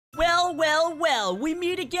Well, well, well, we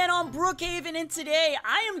meet again on Brookhaven, and today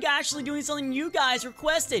I am actually doing something you guys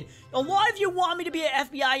requested. A lot of you want me to be an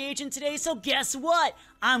FBI agent today, so guess what?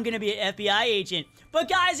 I'm gonna be an FBI agent. But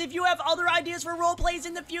guys, if you have other ideas for roleplays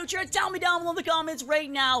in the future, tell me down below in the comments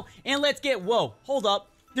right now, and let's get, whoa, hold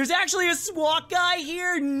up. There's actually a SWAT guy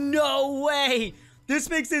here? No way. This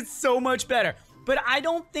makes it so much better. But I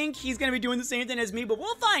don't think he's gonna be doing the same thing as me, but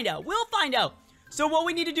we'll find out, So what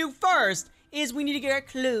we need to do first is we need to get our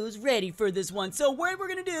clothes ready for this one. So what we're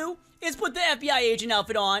gonna do is put the FBI agent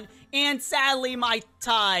outfit on, and sadly my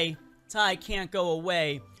tie can't go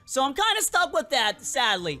away. So I'm kind of stuck with that,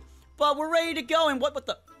 sadly. But we're ready to go, and what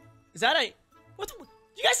the, is that a, you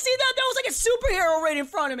guys see that? That was like a superhero right in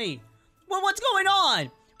front of me. Well, what's going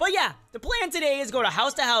on? But yeah, the plan today is go to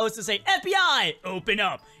house to say, FBI, open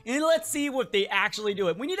up. And let's see what they actually do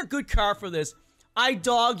it. We need a good car for this. I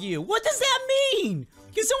dog you. What does that mean?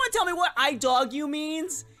 Can someone tell me what I dog you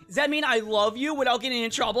means? Does that mean I love you without getting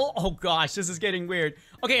in trouble? Oh gosh, this is getting weird.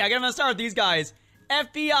 Okay, I gotta start with these guys.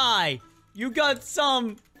 FBI, you got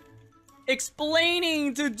some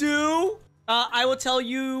explaining to do. I will tell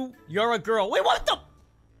you, you're a girl. Wait, what the?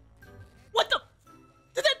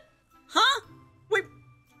 Did that? Huh? Wait,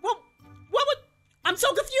 what? I'm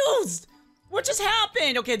so confused. What just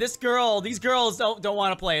happened? Okay, these girls don't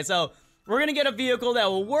want to play. So we're gonna get a vehicle that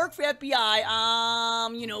will work for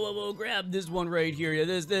FBI. You know what? We'll grab this one right here.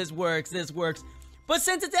 This works. But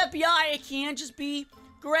since it's FBI, it can't just be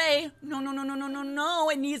gray. No.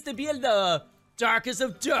 It needs to be the darkest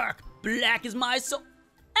of dark. Black is my soul.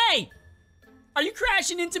 Hey! Are you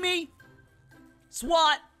crashing into me?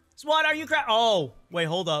 SWAT, are you Oh, wait,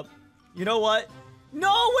 hold up. You know what? No,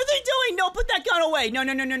 what are they doing? No, put that gun away. No.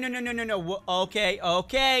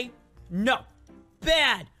 Okay. No.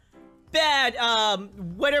 Bad.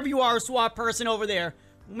 Whatever you are, SWAT person over there.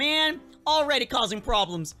 Man, already causing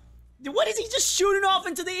problems. What is he just shooting off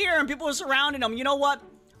into the air and people are surrounding him? You know what?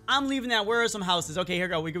 I'm leaving that. Where are some houses? Okay, here we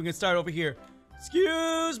go. We can start over here.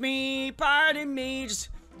 Excuse me, pardon me, just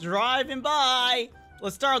driving by.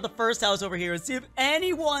 Let's start with the first house over here and see if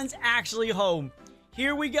anyone's actually home.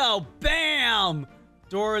 Here we go. Bam!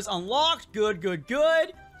 Door is unlocked. Good.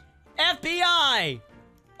 FBI,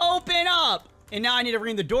 open up. And now I need to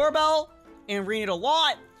ring the doorbell and ring it a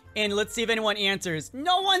lot. And let's see if anyone answers.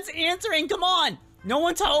 No one's answering. Come on. No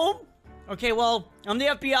one's home? Okay, well, I'm the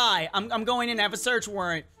FBI. I'm going in. I have a search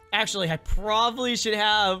warrant. Actually, I probably should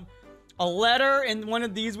have a letter and one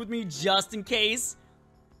of these with me just in case.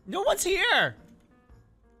 No one's here.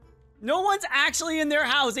 No one's actually in their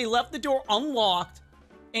house. They left the door unlocked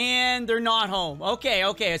and they're not home.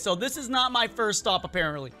 Okay. So this is not my first stop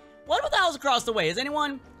apparently. What about the house across the way? Is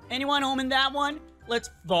anyone home in that one? Let's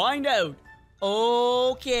find out.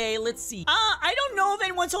 Okay, let's see. I don't know if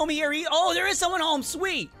anyone's home here. Oh, there is someone home.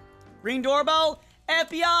 Sweet. Ring doorbell.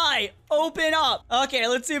 FBI, open up. Okay,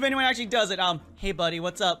 let's see if anyone actually does it. Hey buddy,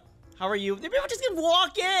 what's up? How are you? Maybe I'm just gonna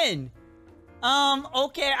walk in.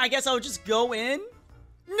 Okay, I guess I'll just go in.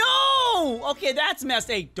 No! Okay, that's messed.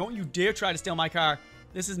 Hey, don't you dare try to steal my car.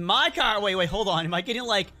 This is my car. Wait, hold on. Am I getting,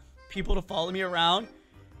 like, people to follow me around?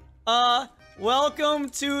 Welcome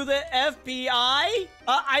to the FBI.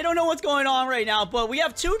 I don't know what's going on right now, but we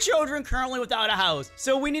have 2 children currently without a house.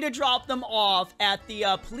 So we need to drop them off at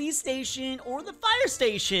the police station or the fire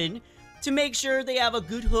station to make sure they have a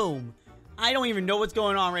good home. I don't even know what's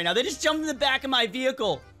going on right now. They just jumped in the back of my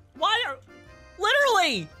vehicle.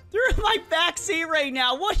 Literally, they're in my back seat right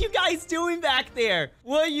now. What are you guys doing back there?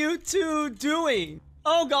 What are you two doing?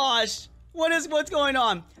 Oh gosh, what's going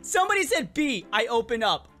on? Somebody said B, I open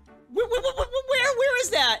up. Where is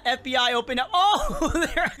that? FBI open up. Oh,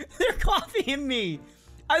 they're copying me.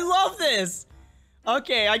 I love this.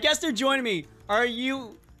 Okay, I guess they're joining me. Are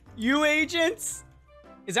you agents?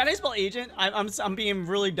 Is that how you spell agent? I'm being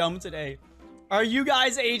really dumb today. Are you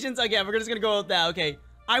guys agents? Okay, we're just gonna go with that. Okay,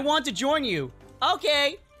 I want to join you.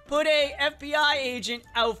 Okay, put a FBI agent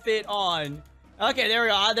outfit on. Okay, there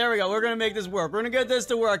we go. We're gonna make this work. We're gonna get this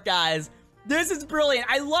to work, guys. This is brilliant.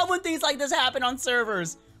 I love when things like this happen on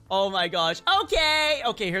servers. Oh my gosh. Okay,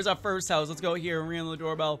 here's our first house. Let's go here and ring on the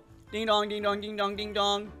doorbell. Ding dong, ding dong, ding dong, ding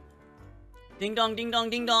dong. Ding dong, ding dong,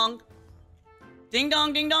 ding dong. Ding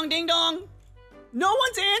dong, ding dong, ding dong. No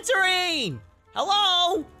one's answering.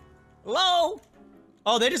 Hello?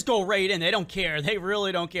 Oh, they just go right in. They don't care. They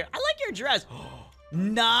really don't care. I like your dress.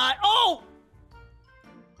 Not. Oh!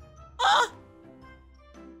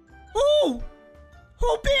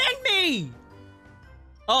 Who banned me?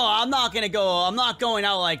 Oh, I'm not going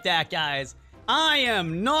out like that, guys. I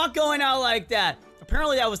am not going out like that.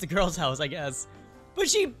 Apparently that was the girl's house, I guess. But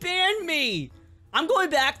she banned me. I'm going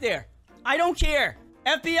back there. I don't care.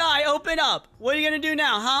 FBI, open up. What are you gonna do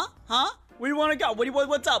now, huh? Huh? Where do you want to go?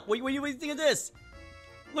 What's up? What do you think of this?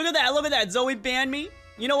 Look at that. Look at that. Zoe banned me.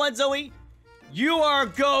 You know what, Zoe? You are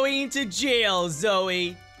going to jail,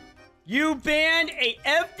 Zoe. You banned a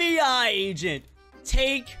FBI agent.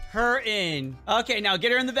 Take her in. Okay, now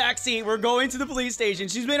get her in the back seat. We're going to the police station.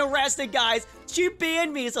 She's been arrested, guys. She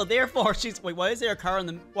banned me, so therefore she's... Wait, why is there a car in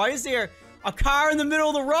the... Why is there a car in the middle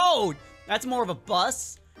of the road? That's more of a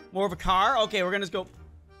bus. More of a car. Okay, we're gonna just go...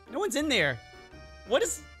 No one's in there. What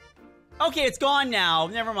is... Okay, it's gone now.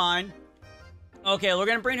 Never mind. Okay, we're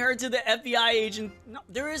gonna bring her to the FBI agent. No,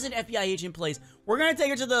 there is an FBI agent place. We're gonna take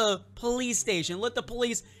her to the police station. Let the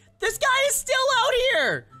police... This guy is still out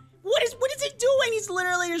here! What is he doing? He's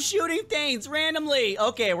literally just shooting things randomly.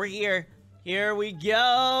 Okay, we're here. Here we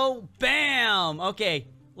go. Bam! Okay,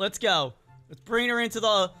 let's go. Let's bring her into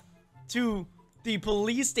the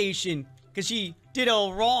police station because she did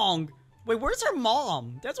all wrong. Wait, where's her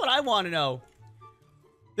mom? That's what I want to know.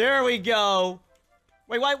 There we go.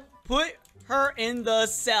 Wait, why? Put her in the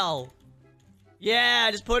cell.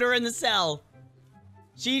 Yeah, just put her in the cell.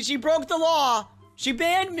 She broke the law. She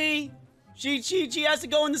banned me. She has to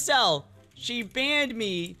go in the cell. She banned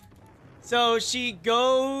me. So she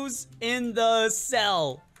goes in the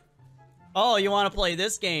cell. Oh, you want to play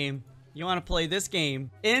this game? You want to play this game?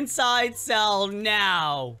 Inside cell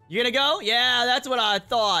now. You gonna go? Yeah, that's what I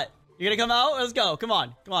thought. You gonna come out? Let's go. Come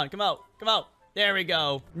on. Come on. Come out. Come out. There we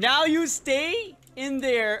go. Now you stay in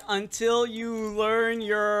there until you learn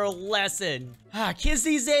your lesson. Ah, kids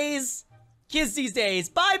these days. Kids these days.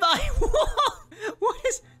 Bye-bye.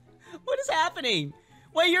 What is happening?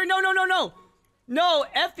 Wait, No,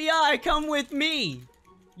 FBI, come with me.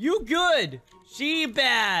 You good. She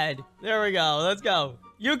bad. There we go. Let's go.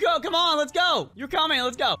 You go. Come on, let's go. You're coming.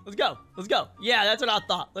 Let's go. Let's go. Let's go. Yeah, that's what I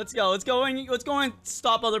thought. Let's go. Let's go and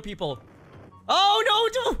stop other people. Oh,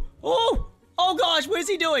 no. Oh, gosh. What is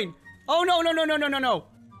he doing? Oh, no.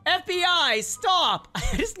 FBI, stop. I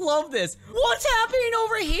just love this. What's happening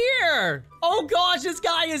over here? Oh, gosh. This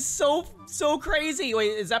guy is so crazy.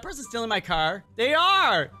 Wait, is that person stealing my car? They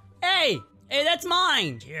are. Hey, that's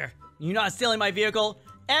mine. Here. You're not stealing my vehicle.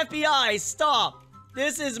 FBI, stop.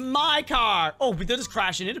 This is my car. Oh, but they're just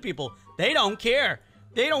crashing into people. They don't care.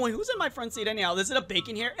 They don't. Who's in my front seat anyhow? Is it a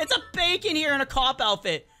bacon here? It's a bacon here in a cop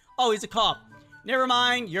outfit. Oh, he's a cop. Never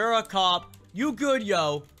mind. You're a cop. You good,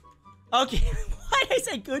 yo. Okay. Why did I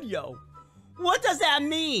say good, yo? What does that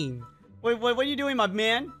mean? Wait, what are you doing, my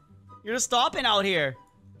man? You're just stopping out here.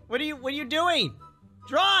 What are you doing?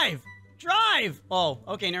 Drive! Oh,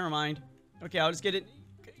 okay, never mind. Okay, I'll just get it.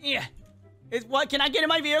 Yeah. What? Can I get in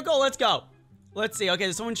my vehicle? Let's go. Let's see. Okay,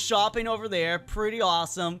 there's someone shopping over there. Pretty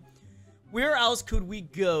awesome. Where else could we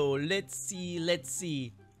go? Let's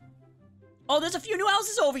see. Oh, there's a few new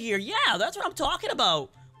houses over here. Yeah, that's what I'm talking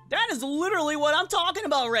about. That is literally what I'm talking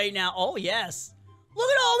about right now. Oh, yes. Look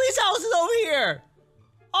at all these houses over here.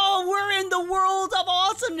 Oh, we're in the world of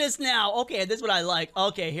awesomeness now. Okay, this is what I like.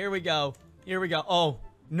 Okay, here we go. Oh,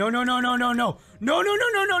 no.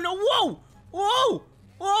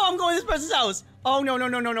 Whoa, I'm going to this person's house. Oh,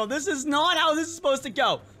 no. This is not how this is supposed to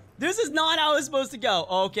go.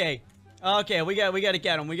 Okay, we gotta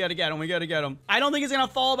get him. We gotta get him. I don't think he's gonna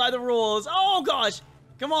follow by the rules. Oh, gosh.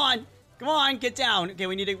 Come on, get down. Okay,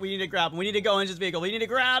 we need to grab him. We need to go into his vehicle. We need to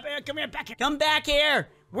grab. Come here, back here. Come back here.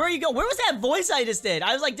 Where you go? Where was that voice I just did?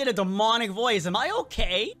 I was like, did a demonic voice. Am I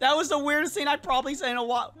okay? That was the weirdest thing I'd probably say in a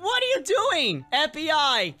while. What are you doing?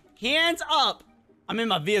 FBI, hands up. I'm in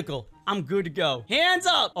my vehicle. I'm good to go. Hands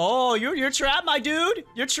up. Oh, you're trapped, my dude.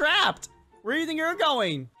 You're trapped. Where do you think you're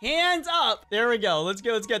going? Hands up. There we go. Let's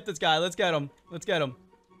go. Let's get this guy. Let's get him.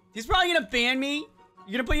 He's probably gonna ban me.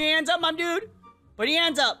 You gonna put your hands up, my dude? Put your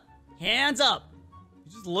hands up. Hands up.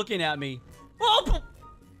 He's just looking at me. Oh,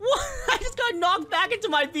 what? I just got knocked back into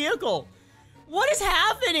my vehicle. What is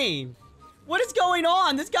happening? What is going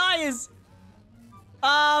on? This guy is...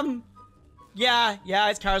 Yeah,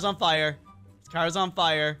 his car's on fire.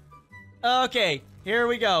 Okay, here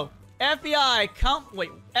we go. FBI, come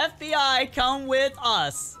with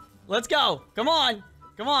us. Let's go. Come on.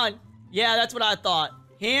 Yeah, that's what I thought.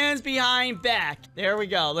 Hands behind back. There we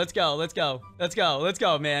go. Let's go, man.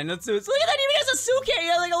 Let's do this. Look at that. He even has a suitcase. He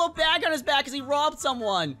has like a little bag on his back because he robbed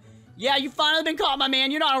someone. Yeah, you finally been caught, my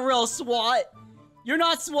man. You're not a real SWAT. You're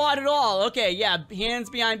not SWAT at all. Okay, yeah,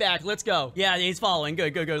 hands behind back. Let's go. Yeah, he's following.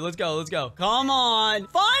 Good. Let's go. Come on.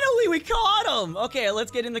 Finally, we caught him. Okay,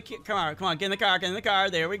 let's get in the... Come on. Get in the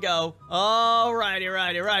car. There we go.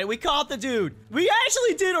 Alrighty. We caught the dude. We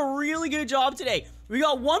actually did a really good job today. We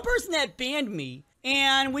got one person that banned me,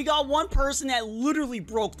 and we got one person that literally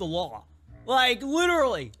broke the law. Like,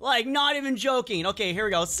 literally. Like, not even joking. Okay, here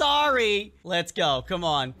we go. Sorry. Let's go. Come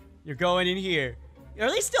on. You're going in here. Are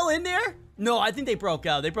they still in there? No, I think they broke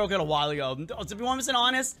out. They broke out a while ago. To be 100%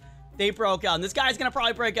 honest, they broke out. And this guy's gonna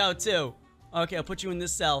probably break out too. Okay, I'll put you in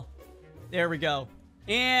this cell. There we go.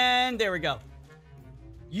 And there we go.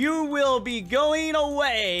 You will be going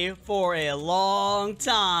away for a long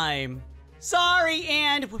time. Sorry,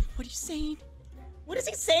 and what are you saying? What is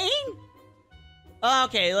he saying?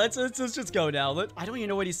 Okay, let's just go now. I don't even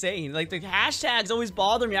know what he's saying. Like, the hashtags always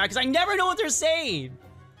bother me because I never know what they're saying.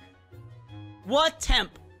 What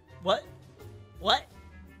temp? What? What?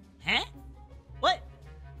 Huh? What?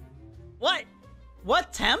 What?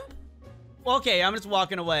 What temp? Okay, I'm just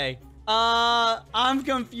walking away. I'm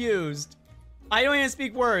confused. I don't even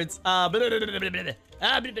speak words.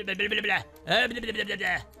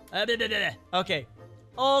 Okay.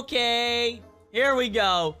 Okay. Here we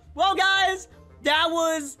go. Well, guys, that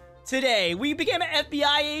was today. We became an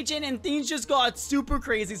FBI agent and things just got super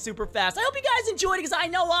crazy, super fast. I hope you guys enjoyed it because I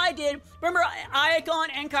know I did. Remember, icon,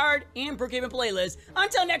 end card, and Brookhaven playlist.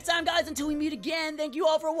 Until next time, guys, until we meet again, thank you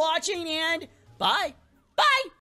all for watching and bye. Bye.